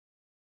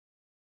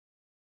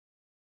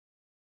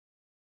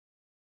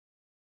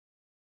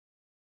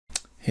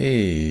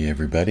Hey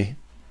everybody.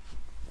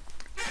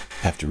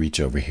 Have to reach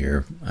over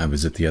here. I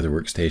was at the other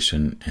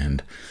workstation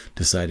and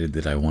decided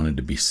that I wanted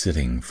to be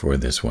sitting for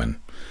this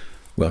one.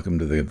 Welcome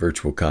to the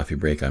virtual coffee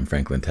break. I'm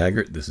Franklin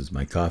Taggart. This is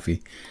my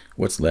coffee.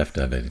 What's left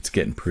of it. It's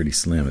getting pretty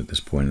slim at this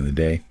point of the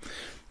day.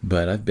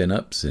 But I've been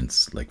up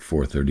since like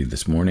 4:30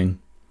 this morning.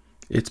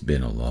 It's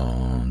been a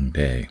long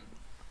day.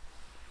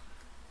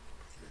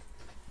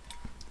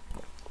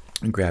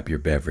 Grab your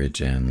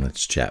beverage and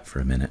let's chat for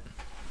a minute.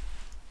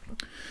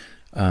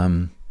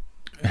 I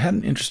had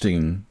an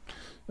interesting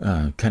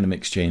kind of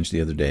exchange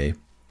the other day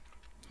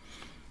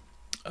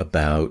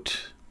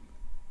about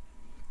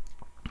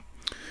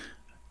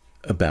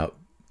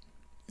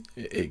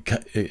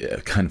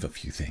kind of a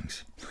few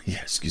things.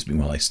 Yeah, excuse me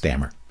while I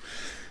stammer.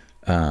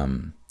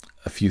 A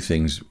few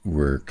things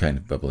were kind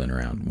of bubbling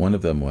around. One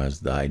of them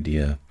was the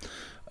idea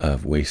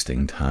of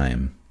wasting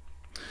time,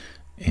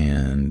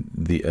 and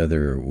the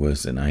other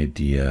was an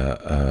idea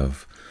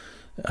of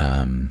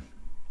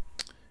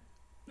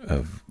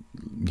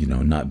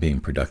not being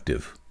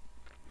productive.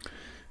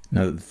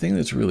 Now, the thing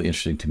that's really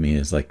interesting to me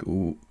is like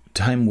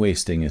time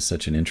wasting is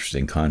such an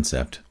interesting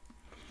concept.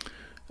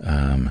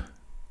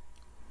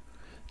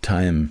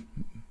 Time,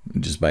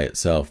 just by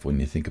itself, when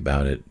you think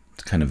about it,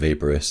 it's kind of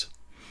vaporous.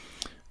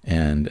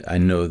 And I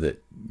know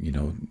that,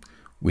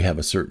 we have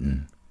a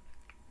certain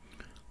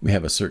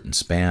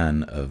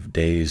span of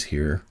days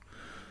here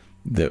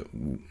that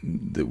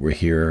we're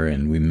here,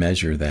 and we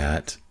measure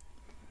that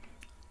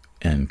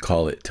and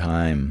call it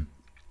time.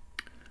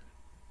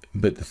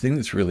 But the thing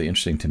that's really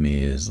interesting to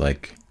me is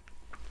like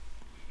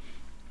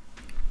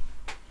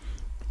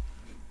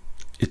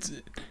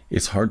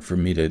it's hard for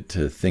me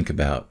to think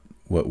about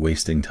what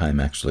wasting time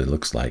actually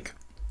looks like.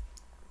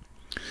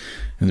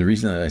 And the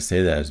reason that I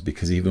say that is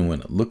because even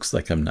when it looks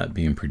like I'm not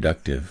being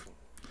productive,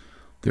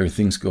 there are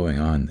things going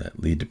on that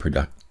lead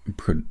to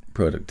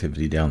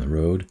productivity down the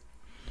road.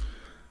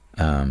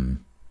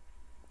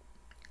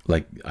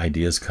 Like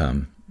ideas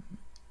come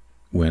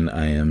when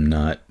I am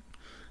not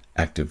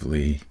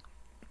actively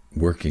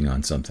working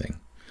on something.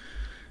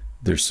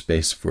 There's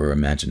space for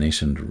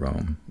imagination to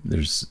roam.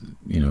 There's,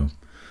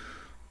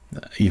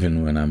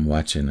 even when I'm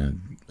watching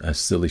a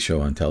silly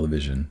show on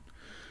television,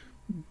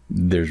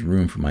 there's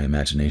room for my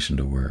imagination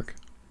to work.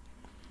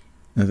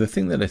 Now, the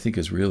thing that I think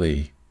is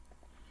really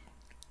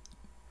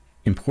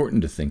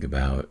important to think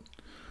about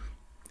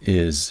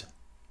is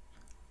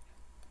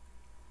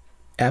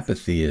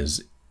apathy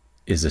is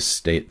a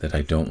state that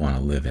I don't want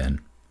to live in.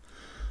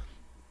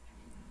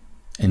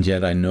 And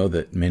yet I know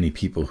that many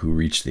people who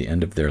reach the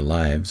end of their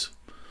lives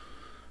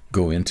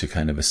go into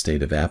kind of a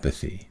state of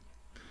apathy.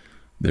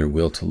 Their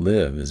will to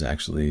live is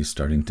actually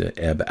starting to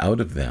ebb out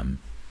of them.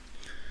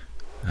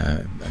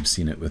 I've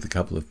seen it with a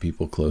couple of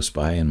people close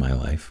by in my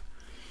life.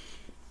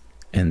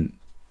 And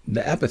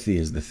the apathy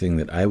is the thing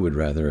that I would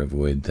rather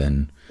avoid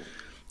than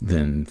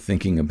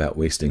thinking about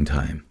wasting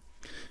time.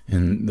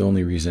 And the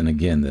only reason,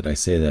 again, that I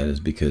say that is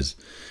because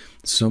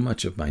so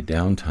much of my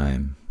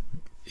downtime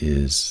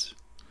is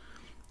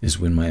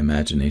when my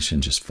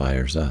imagination just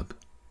fires up.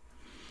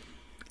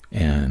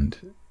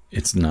 And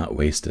it's not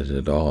wasted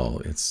at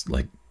all. It's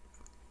like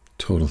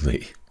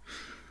totally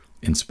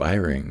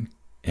inspiring,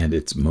 and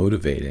it's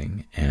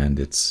motivating, and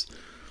it's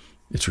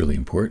really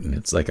important.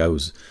 It's like I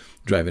was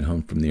driving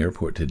home from the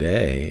airport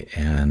today,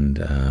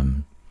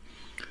 and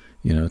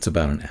it's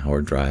about an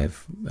hour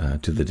drive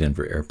to the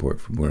Denver airport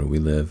from where we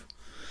live.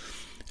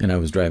 And I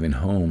was driving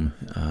home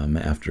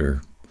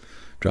after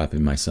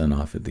dropping my son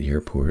off at the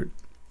airport.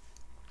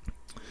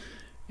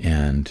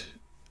 And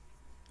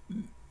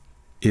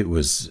it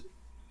was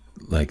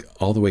like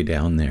all the way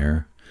down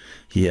there,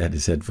 he had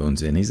his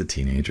headphones in. He's a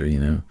teenager,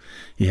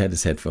 He had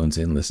his headphones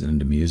in, listening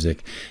to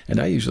music.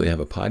 And I usually have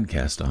a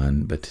podcast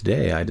on, but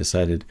today I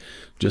decided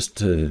just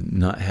to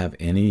not have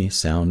any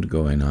sound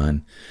going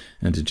on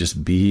and to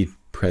just be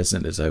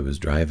present as I was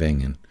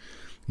driving and,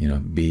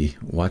 be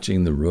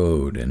watching the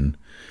road and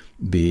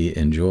be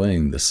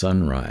enjoying the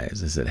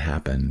sunrise as it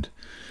happened.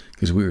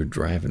 Because we were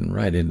driving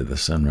right into the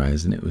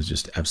sunrise, and it was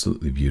just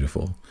absolutely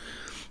beautiful.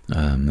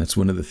 That's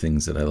one of the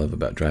things that I love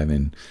about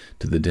driving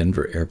to the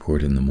Denver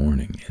airport in the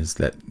morning, is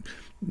that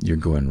you're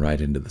going right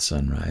into the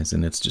sunrise,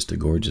 and it's just a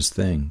gorgeous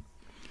thing.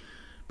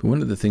 But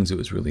one of the things that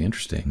was really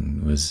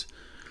interesting was,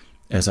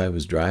 as I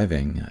was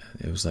driving,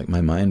 it was like my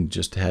mind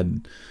just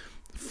had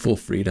full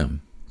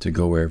freedom to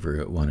go wherever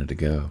it wanted to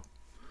go.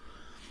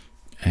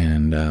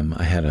 And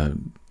I had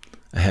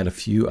a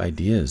few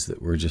ideas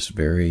that were just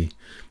very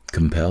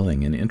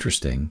compelling and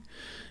interesting.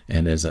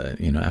 And as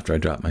after I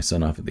dropped my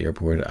son off at the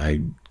airport,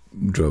 I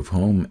drove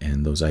home,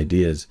 and those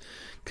ideas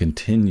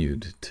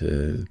continued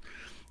to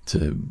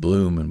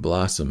bloom and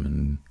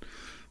blossom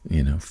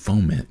and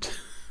foment.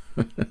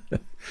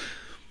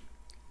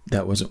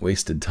 That wasn't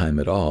wasted time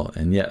at all.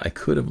 And yet I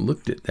could have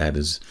looked at that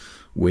as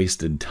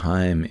wasted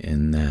time,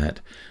 in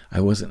that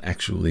I wasn't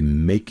actually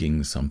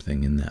making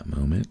something in that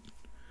moment.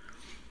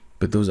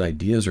 But those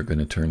ideas are going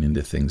to turn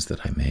into things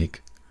that I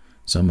make,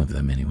 some of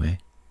them anyway.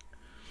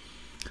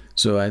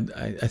 So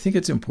I think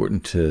it's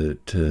important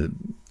to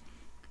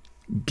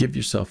give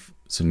yourself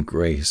some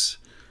grace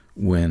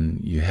when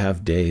you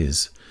have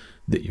days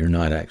that you're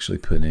not actually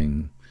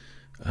putting,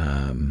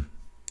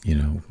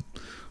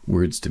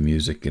 words to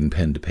music and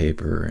pen to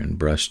paper and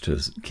brush to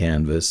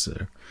canvas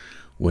or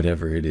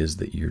whatever it is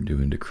that you're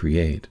doing to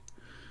create.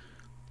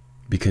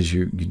 Because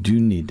you do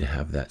need to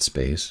have that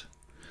space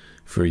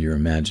for your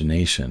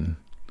imagination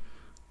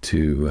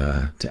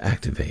to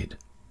activate.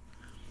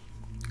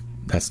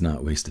 That's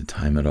not wasted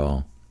time at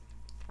all.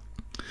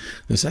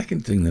 The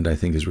second thing that I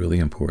think is really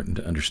important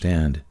to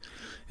understand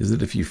is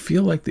that if you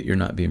feel like that you're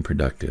not being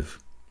productive,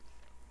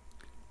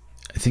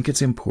 I think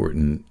it's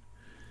important,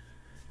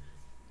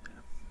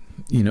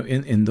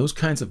 in those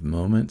kinds of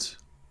moments,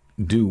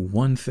 do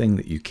one thing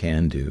that you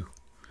can do.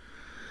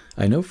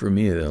 I know for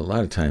me that a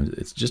lot of times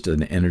it's just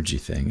an energy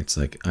thing. It's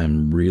like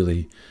I'm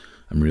really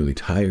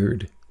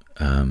tired.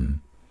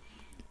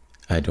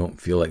 I don't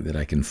feel like that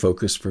I can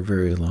focus for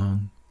very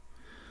long.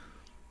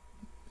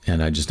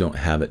 And I just don't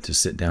have it to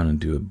sit down and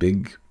do a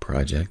big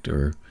project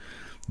or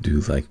do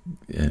like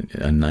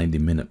a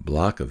 90-minute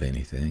block of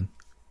anything.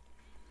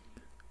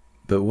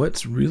 But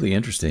what's really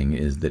interesting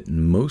is that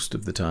most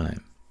of the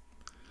time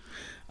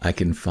I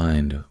can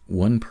find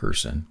one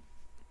person.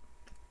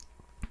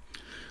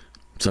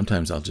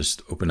 Sometimes I'll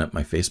just open up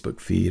my Facebook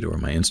feed or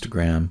my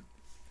Instagram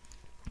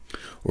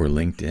or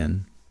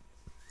LinkedIn,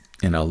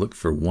 and I'll look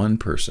for one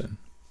person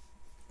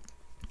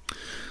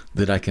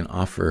that I can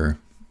offer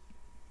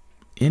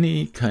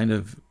any kind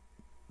of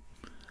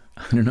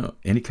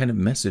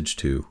message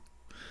to,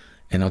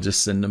 and I'll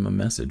just send them a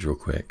message real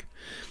quick.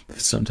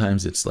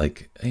 Sometimes it's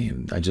like, hey,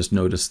 I just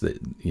noticed that,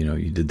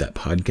 you did that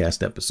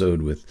podcast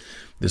episode with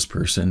this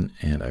person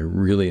and I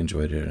really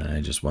enjoyed it and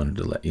I just wanted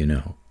to let you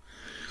know.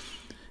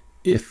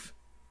 If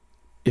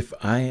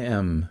I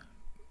am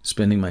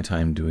spending my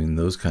time doing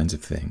those kinds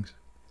of things,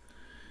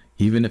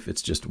 even if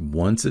it's just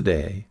once a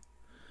day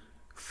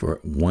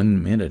for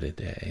 1 minute a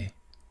day,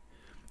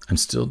 I'm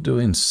still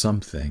doing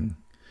something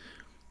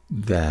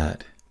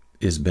that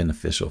is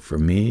beneficial for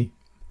me.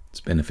 It's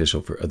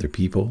beneficial for other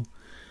people.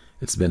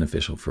 It's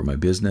beneficial for my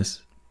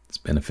business. It's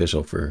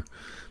beneficial for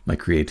my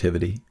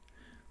creativity.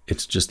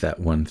 It's just that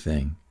one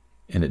thing.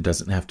 And it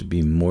doesn't have to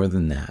be more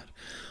than that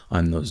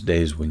on those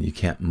days when you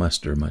can't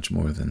muster much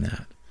more than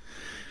that.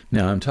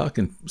 Now, I'm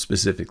talking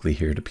specifically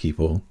here to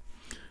people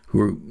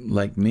who are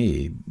like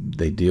me.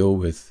 They deal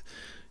with,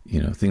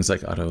 things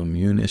like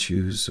autoimmune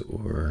issues,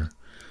 or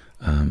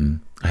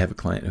I have a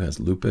client who has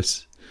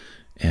lupus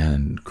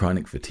and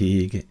chronic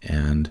fatigue,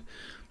 and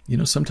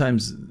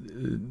sometimes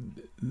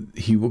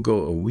he will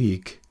go a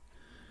week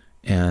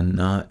and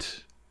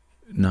not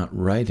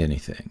write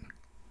anything.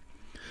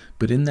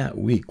 But in that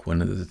week,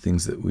 one of the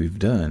things that we've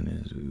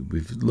done is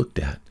we've looked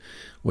at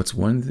what's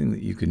one thing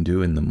that you can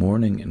do in the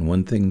morning and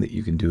one thing that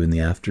you can do in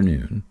the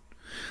afternoon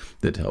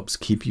that helps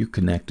keep you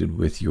connected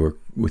with your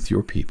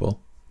people,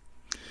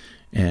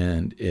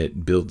 and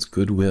it builds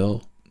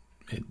goodwill.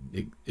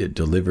 It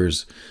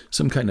delivers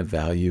some kind of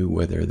value,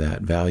 whether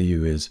that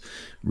value is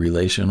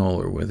relational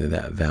or whether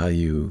that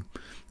value,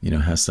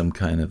 has some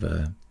kind of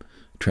a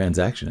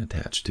transaction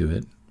attached to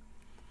it.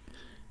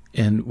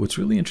 And what's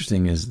really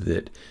interesting is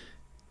that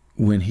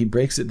when he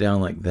breaks it down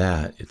like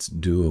that, it's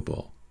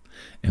doable.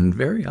 And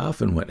very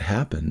often what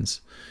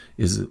happens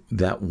is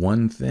that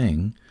one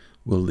thing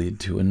will lead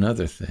to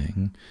another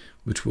thing,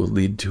 which will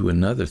lead to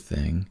another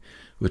thing,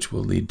 which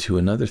will lead to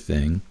another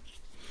thing.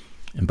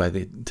 And by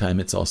the time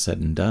it's all said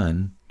and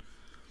done,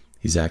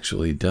 he's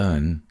actually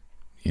done,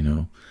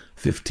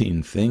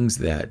 15 things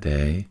that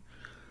day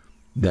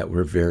that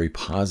were very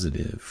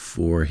positive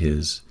for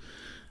his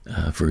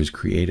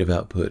creative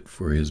output,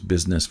 for his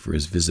business, for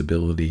his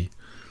visibility,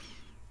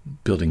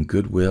 building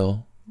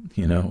goodwill,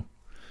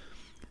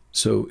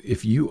 So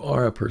if you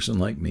are a person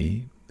like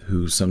me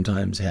who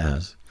sometimes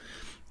has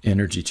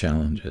energy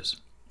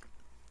challenges,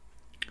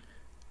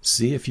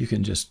 see if you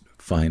can just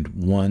find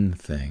one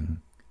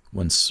thing,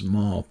 one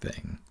small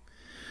thing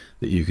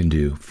that you can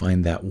do.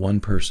 Find that one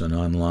person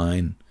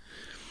online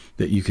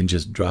that you can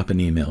just drop an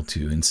email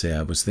to and say,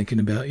 I was thinking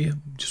about you,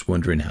 just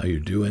wondering how you're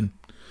doing,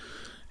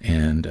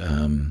 and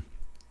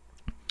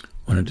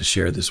wanted to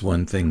share this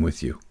one thing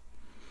with you.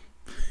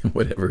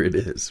 Whatever it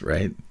is,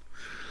 right?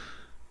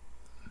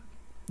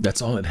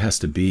 That's all it has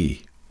to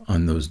be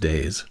on those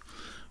days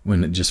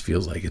when it just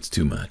feels like it's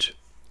too much.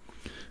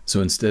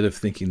 So instead of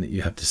thinking that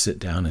you have to sit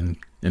down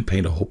and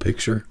paint a whole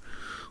picture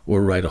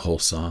or write a whole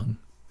song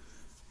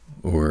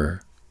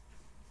or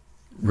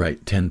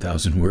write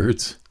 10,000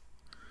 words,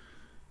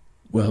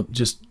 well,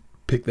 just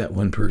pick that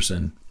one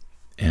person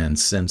and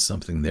send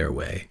something their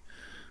way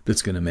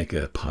that's going to make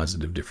a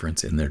positive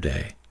difference in their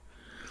day.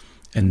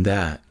 And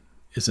that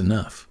is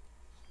enough,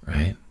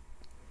 right?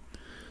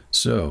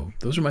 So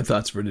those are my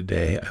thoughts for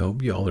today. I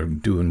hope you all are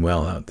doing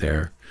well out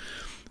there.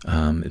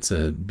 It's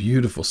a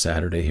beautiful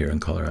Saturday here in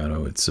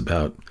Colorado. It's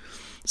about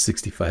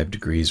 65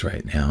 degrees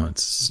right now.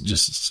 It's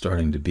just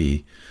starting to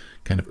be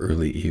kind of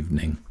early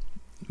evening.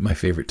 My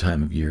favorite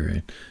time of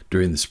year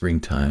during the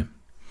springtime,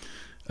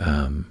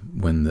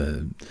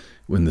 when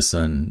when the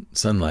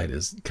sunlight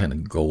is kind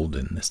of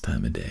golden this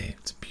time of day.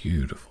 It's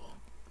beautiful,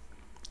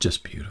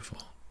 just beautiful.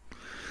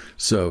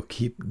 So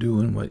keep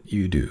doing what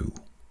you do.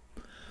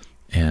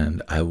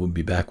 And I will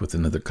be back with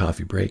another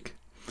coffee break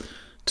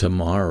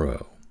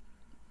tomorrow.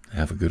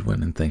 Have a good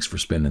one, and thanks for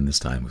spending this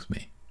time with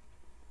me.